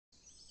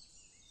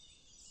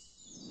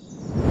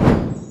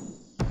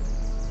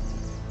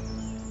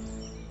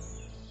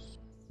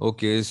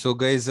Okay, so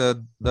guys,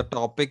 the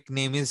topic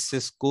name is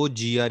Cisco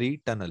GRE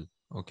tunnel.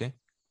 Okay,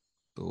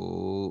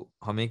 तो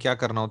हमें क्या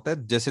करना होता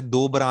है, जैसे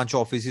दो ब्रांच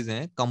ऑफिसेज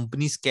हैं,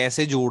 कंपनीज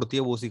कैसे जोड़ती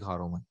है वो सिखा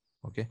रहा हूं मैं.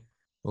 Okay.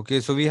 Okay,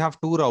 so we have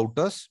two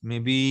routers.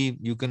 Maybe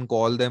you can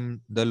call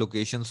them the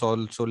locations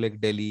also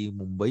like Delhi,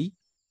 Mumbai.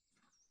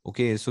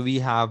 Okay, so we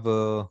have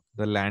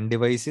the LAN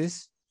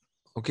devices.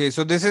 Okay,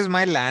 so this is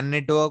my LAN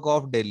network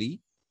of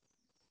Delhi,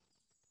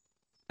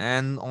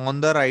 and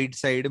on the right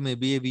side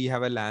maybe we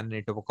have a LAN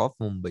network of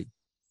Mumbai.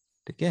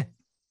 ठीक है.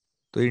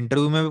 तो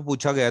interview में भी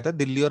पूछा गया था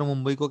दिल्ली और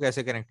मुंबई को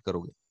कैसे कनेक्ट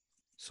करोगे.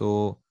 So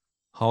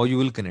how you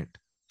will connect.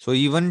 So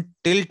even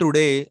till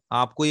today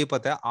आपको ये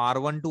पता है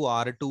R1 to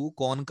R2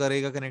 कौन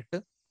करेगा connect.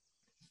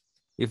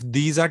 If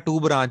these are two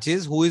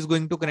branches, who is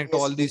going to connect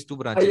all ISP. these two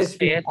branches?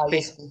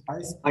 ISP.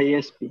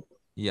 ISP.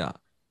 Yeah.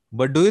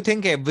 But do you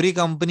think every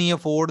company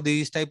afford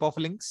these type of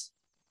links?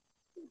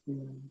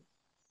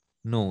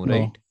 No, No.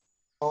 right?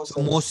 Oh, So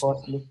sir, it's most,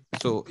 costly.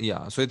 so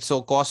yeah, so it's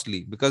so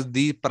costly because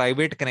the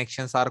private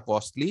connections are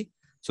costly.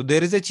 So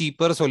there is a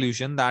cheaper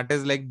solution that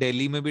is like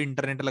Delhi में भी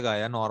internet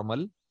लगाया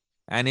normal,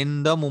 and in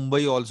the Mumbai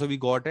also we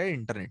got a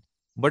internet.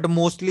 But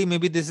mostly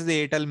maybe this is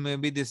Airtel,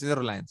 maybe this is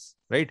Reliance,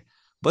 right?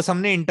 बस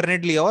हमने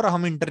internet लिया और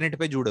हम internet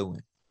पे जुड़े हुए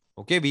हैं.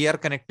 Okay, we are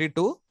connected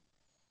to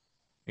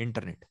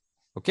internet.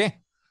 Okay,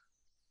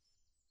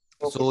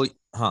 सो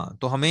हाँ,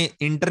 तो हमें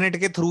इंटरनेट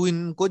के थ्रू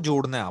इनको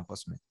जोड़ना है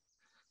आपस में.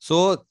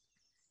 सो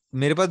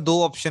मेरे पास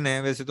दो ऑप्शन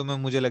है, वैसे तो मैं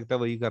मुझे लगता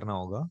है वही करना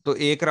होगा. तो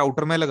एक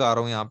राउटर मैं लगा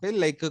रहा हूं यहाँ पे,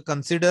 like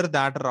consider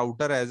that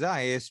router as a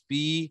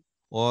ISP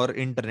और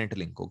इंटरनेट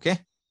लिंक. ओके,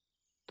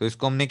 तो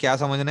इसको हमने क्या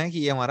समझना है कि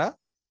ये हमारा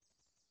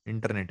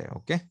इंटरनेट है.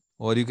 ओके,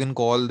 और you can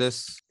call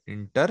this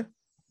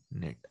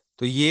internet.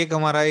 तो ये एक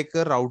हमारा एक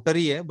राउटर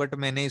ही है, बट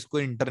मैंने इसको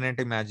इंटरनेट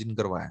इमेजिन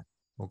करवाया.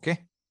 ओके,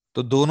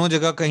 तो दोनों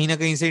जगह कहीं ना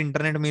कहीं से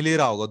इंटरनेट मिल ही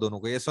रहा होगा दोनों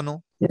को. ये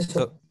सुनो, Yes,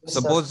 sir. Yes,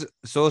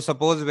 sir.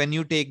 suppose when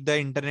you take the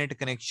internet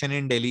connection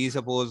in Delhi,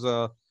 suppose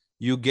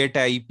you get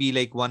IP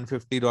like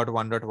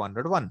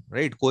 150.1.1.1,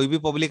 right? कोई भी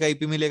public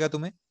IP मिलेगा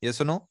तुम्हें. Yes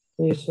or no?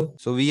 Yes, sir.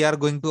 So we are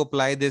going to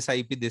apply this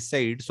IP this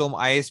side. So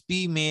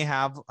ISP may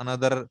have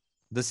another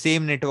the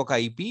same network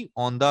IP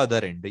on the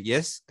other end.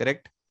 Yes,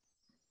 correct.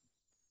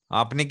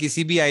 आपने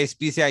किसी भी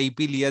ISP से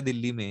IP लिया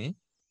दिल्ली में.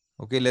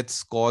 Okay,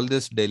 let's call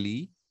this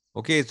Delhi.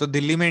 Okay, तो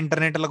दिल्ली में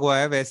internet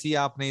लगवाया, वैसे ही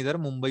आपने इधर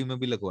मुंबई में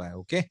भी लगवाया.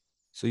 Okay,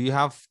 so you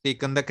have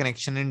taken the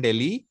connection in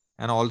Delhi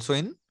and also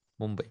in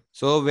Mumbai.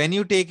 So when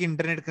you take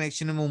internet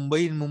connection in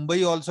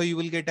Mumbai also you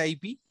will get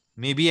IP,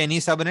 maybe any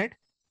subnet.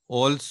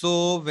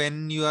 Also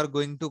when you are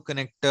going to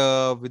connect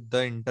with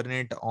the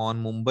internet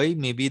on Mumbai,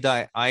 maybe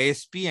the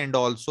ISP and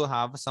also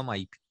have some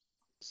IP.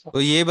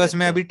 तो ये बस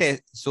मैं अभी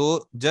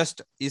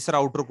just इस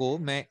router को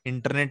मैं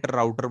internet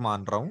router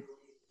मान रहा हूँ.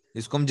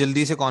 इसको हम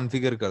जल्दी से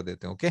कॉन्फ़िगर कर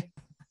देते हैं. ओके,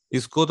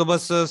 इसको तो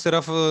बस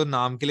सिर्फ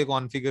नाम के लिए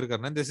कॉन्फ़िगर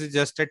करना है. This is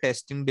just a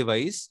testing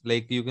device,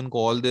 like you can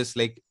call this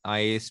like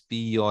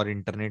ISP और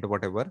इंटरनेट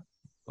व्हाटएवर.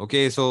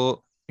 ओके,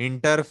 सो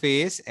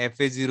इंटरफेस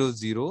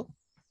FA00,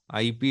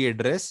 IP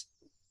एड्रेस.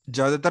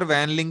 ज्यादातर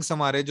वैन लिंक्स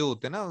हमारे जो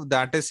होते हैं ना,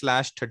 दैट इज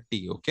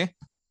 /30. ओके,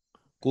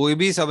 कोई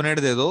भी सबनेट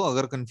दे दो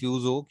अगर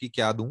कंफ्यूज हो कि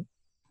क्या दूं.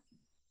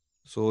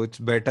 So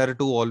it's better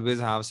to always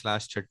have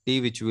 /30,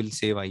 which will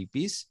save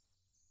IPs.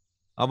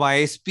 अब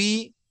ISP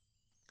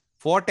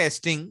for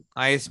testing,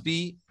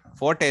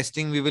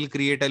 we will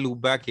create a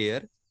loopback here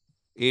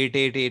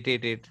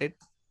 8888888.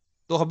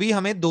 तो अभी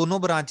हमें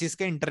दोनों ब्रांचेस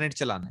का इंटरनेट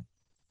चलाना है,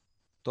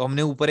 तो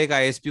हमने ऊपर एक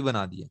ISP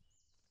बना दिया.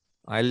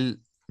 I'll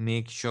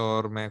make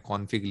sure मैं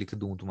कॉन्फ़िग लिख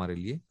दूं तुम्हारे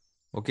लिए.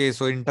 ओके,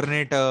 सो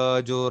इंटरनेट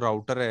जो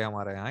राउटर है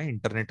हमारा यहाँ,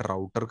 internet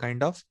router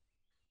kind of.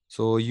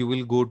 So you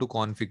will go to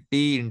config T,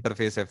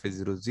 interface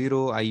FA00,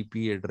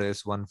 IP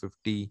address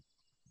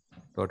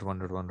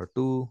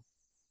 150.1.1.2.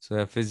 So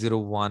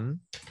FA01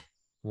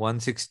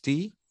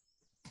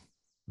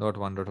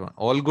 160.1.1.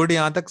 All good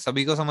यहाँ तक,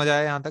 सभी को समझ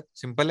आया यहाँ तक,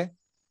 सिंपल है.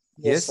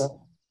 Yes, sir.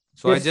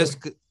 So Yes,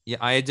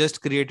 I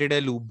just created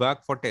a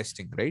loopback for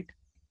testing, right?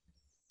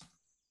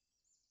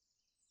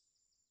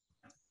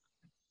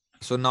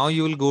 So now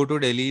you will go to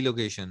Delhi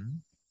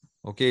location.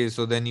 Okay,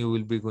 so then you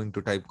will be going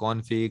to type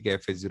config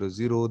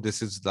FA00.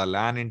 This is the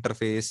LAN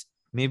interface.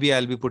 Maybe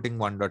I'll be putting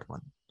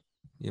 1.1.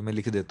 ये मैं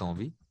लिख देता हूँ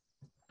अभी.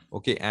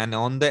 Okay, and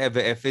on the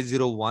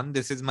FA01,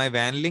 this is my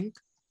WAN link.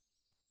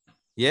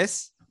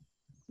 Yes?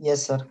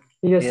 Yes, sir.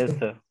 Yes,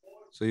 sir.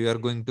 So you are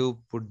going to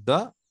put the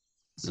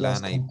LAN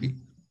Slash IP.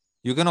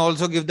 You can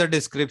also give the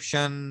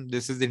description.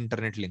 This is the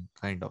internet link,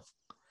 kind of.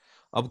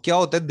 अब क्या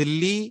होता है,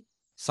 दिल्ली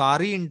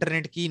सारी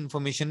internet की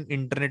information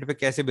internet पे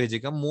कैसे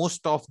भेजेगा?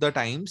 Most of the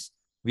times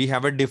we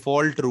have a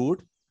default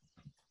route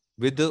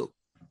with the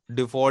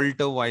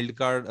default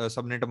wildcard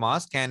subnet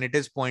mask, and it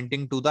is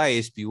pointing to the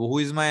ISP. Who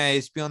is my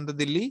ISP on the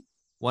Delhi?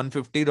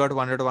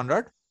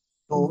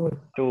 150.1.1.2.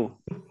 2.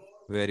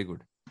 Very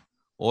good.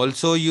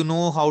 Also, you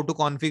know how to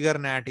configure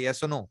NAT,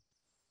 yes or no?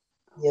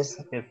 Yes,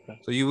 sir. Yes, sir.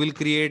 So you will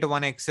create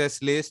one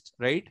access list,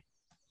 right?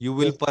 You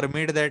will Yes.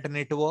 permit that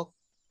network.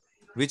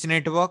 Which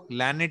network?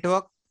 LAN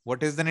network.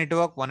 What is the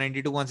network?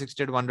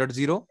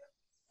 192.168.1.0.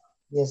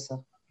 Yes,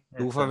 sir.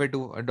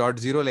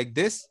 252.0, like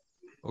this.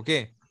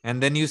 Okay.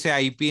 and then you say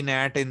IP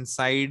NAT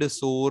inside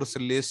source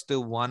list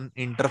 1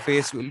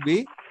 interface will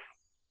be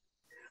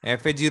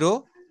FA0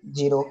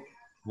 0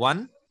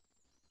 1.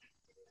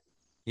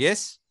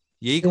 Yes,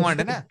 यही command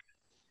है ना?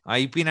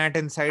 IP NAT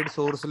inside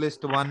source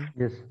list 1.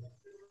 Yes.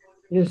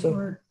 Yes,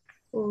 sir.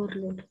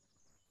 Overload.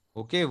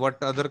 Okay,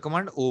 what other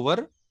command?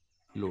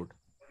 Overload.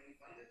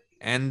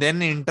 And then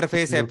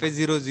interface Load.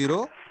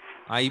 FA00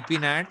 IP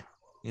NAT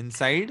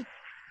inside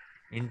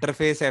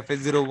interface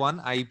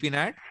FA01 IP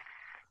NAT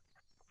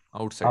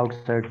outside.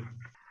 Outside.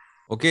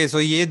 Okay so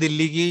ये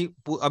दिल्ली की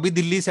अभी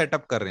Delhi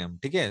setup कर रहे हैं हम,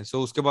 ठीक है.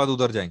 सो उसके बाद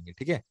उधर जाएंगे,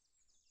 ठीक है.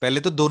 पहले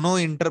तो दोनों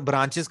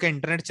ब्रांचेस का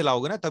इंटरनेट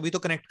चलाओगे ना, तभी तो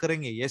कनेक्ट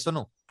करेंगे. ये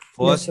सुनो,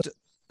 first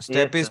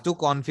step is to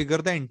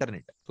configure the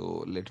internet.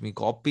 तो let me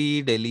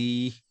copy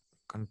Delhi,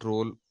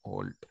 control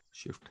alt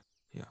shift.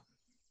 या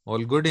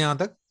ऑल गुड यहाँ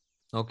तक.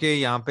 ओके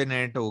यहाँ पे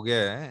नेट हो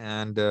गया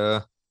है. एंड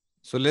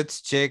सो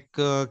लेट्स चेक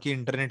कि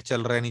इंटरनेट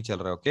चल रहा है नहीं चल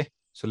रहा है. Okay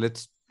so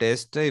let's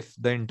test if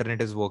the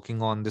internet is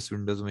working on this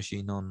Windows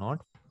machine और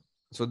not.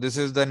 So this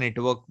is the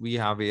network we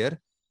have here.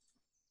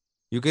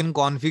 You can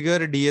configure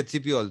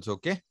DHCP also,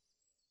 okay?